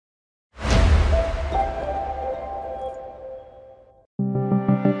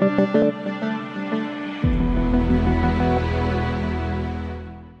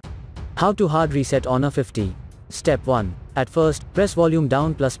How to hard reset Honor 50. Step 1. At first, press volume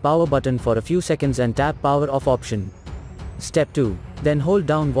down plus power button for a few seconds and tap power off option. Step 2. Then hold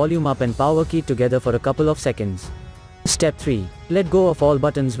down volume up and power key together for a couple of seconds. Step 3. Let go of all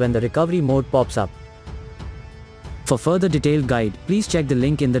buttons when the recovery mode pops up. For further detailed guide, please check the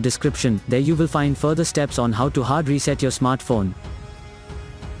link in the description. There you will find further steps on how to hard reset your smartphone.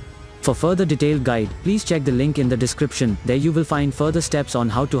 For further detailed guide, please check the link in the description. There you will find further steps on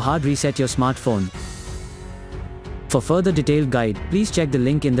how to hard reset your smartphone. For further detailed guide, please check the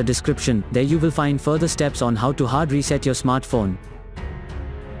link in the description. There you will find further steps on how to hard reset your smartphone.